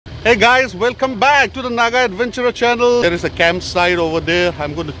Hey guys, welcome back to the Naga Adventurer channel. There is a campsite over there.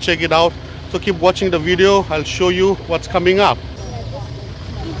 I'm going to check it out. So keep watching the video. I'll show you what's coming up.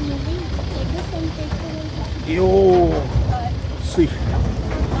 Yo, see,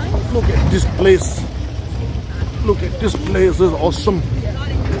 look at this place. Look at this place. This is awesome.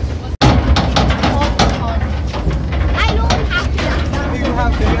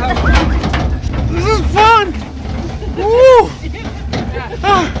 This is fun. Woo.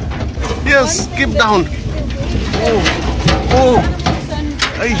 Yes, keep down. Oh, oh,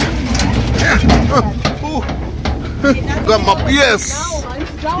 hey, oh, come up. Yes,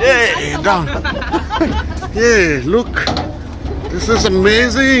 yeah, down. Yeah, look, this is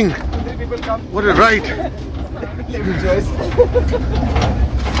amazing. What a ride.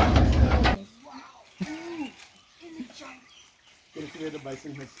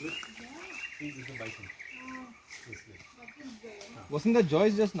 Wasn't that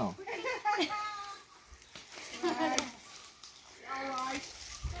Joyce just now?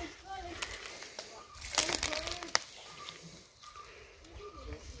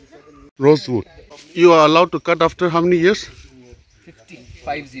 Rosewood. You are allowed to cut after how many years? 50.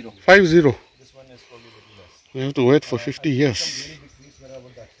 50. 50. We have to wait for 50 years.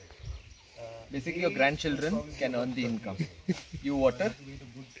 Basically, your grandchildren can earn the income. You water,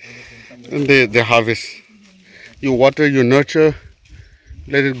 and they harvest. You water, you nurture,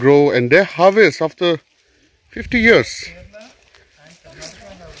 let it grow, and they harvest after 50 years.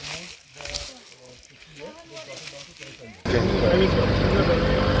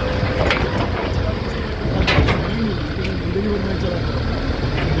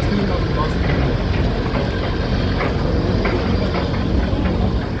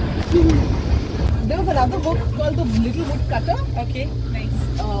 There was another book called The Little Woodcutter. Okay, nice.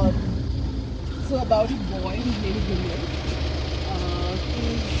 So about a boy whose name is William.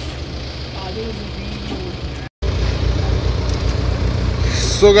 His father was a really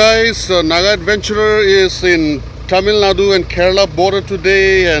So guys, Naga Adventurer is in Tamil Nadu and Kerala border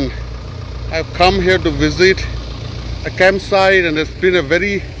today, and I've come here to visit a campsite, and it's been a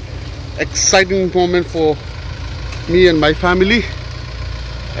very exciting moment for me and my family.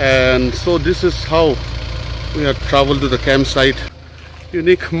 And so this is how we have traveled to the campsite.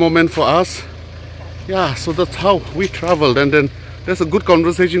 Unique moment for us. Yeah, so that's how we traveled, and then there's a good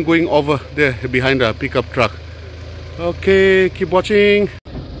conversation going over there behind a pickup truck. Okay, keep watching.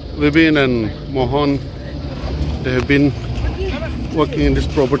 Vibin and Mohan, they have been working in this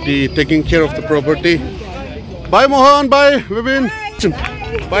property, taking care of the property. Bye Mohan, bye Vibin.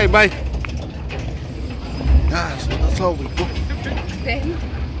 Bye bye. Yeah, so that's how we go.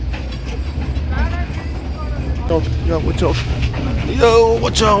 Yeah, watch out. Yo,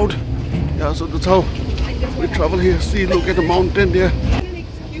 watch out. Yeah, so that's how we travel here. See, look at the mountain there.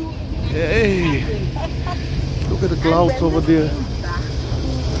 Hey, look at the clouds over there.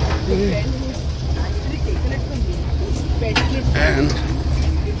 And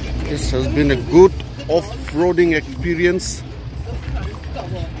this has been a good off-roading experience.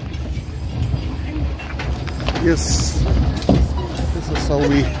 Yes, this is how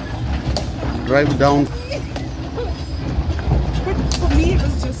we drive down. But for me, it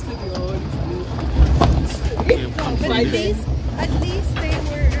was just a road. At least they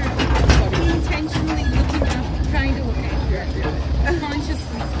were intentionally looking after, trying to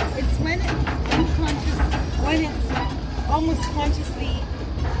consciously. It's when it's unconscious, when it's almost consciously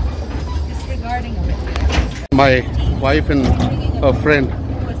disregarding of it. My wife and her friend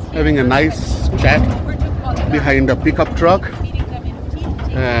having a nice chat behind a pickup truck,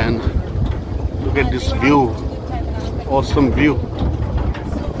 and look at this view. Awesome view.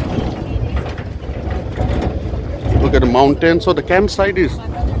 Look at the mountain. So the campsite is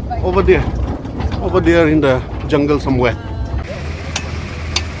over there in the jungle somewhere.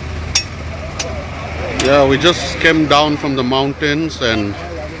 Yeah, we just came down from the mountains and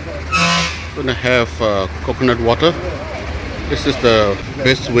gonna have coconut water. This is the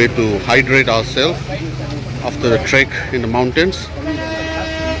best way to hydrate ourselves after the trek in the mountains.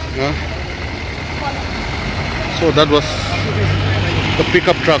 Yeah. So that was the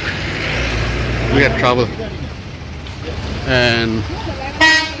pickup truck we had traveled, and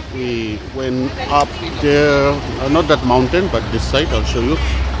we went up there, not that mountain but this side. I'll show you.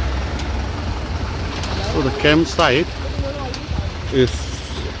 So the campsite is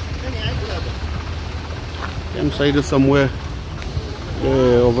somewhere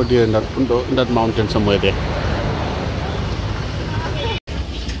over there in that mountain somewhere there.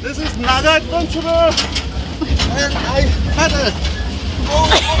 This is Naga Adventurer, and I had a go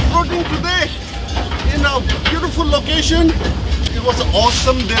off-roading today in a beautiful location. You it was an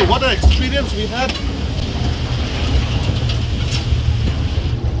awesome day. What an experience we had.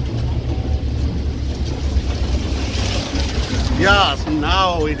 Yes,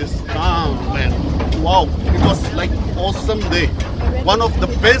 now it is calm and wow, it was like awesome day. One of the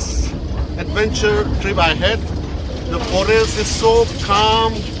best adventure trip I had. The forest is so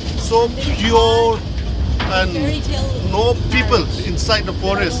calm, so pure, and no people inside the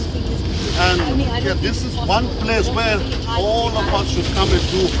forest. And yeah, this is one place where all of us should come and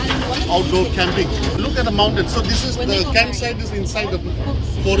do outdoor camping. Look at the mountains. So this is the campsite is inside the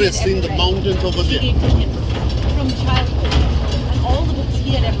forest in the mountains over there. From childhood, and all the books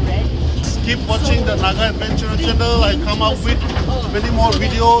he had ever read. Keep watching the Naga Adventure channel. I come up with many more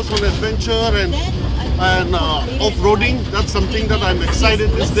videos on adventure and off-roading. That's something that I'm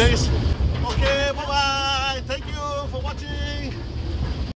excited these days.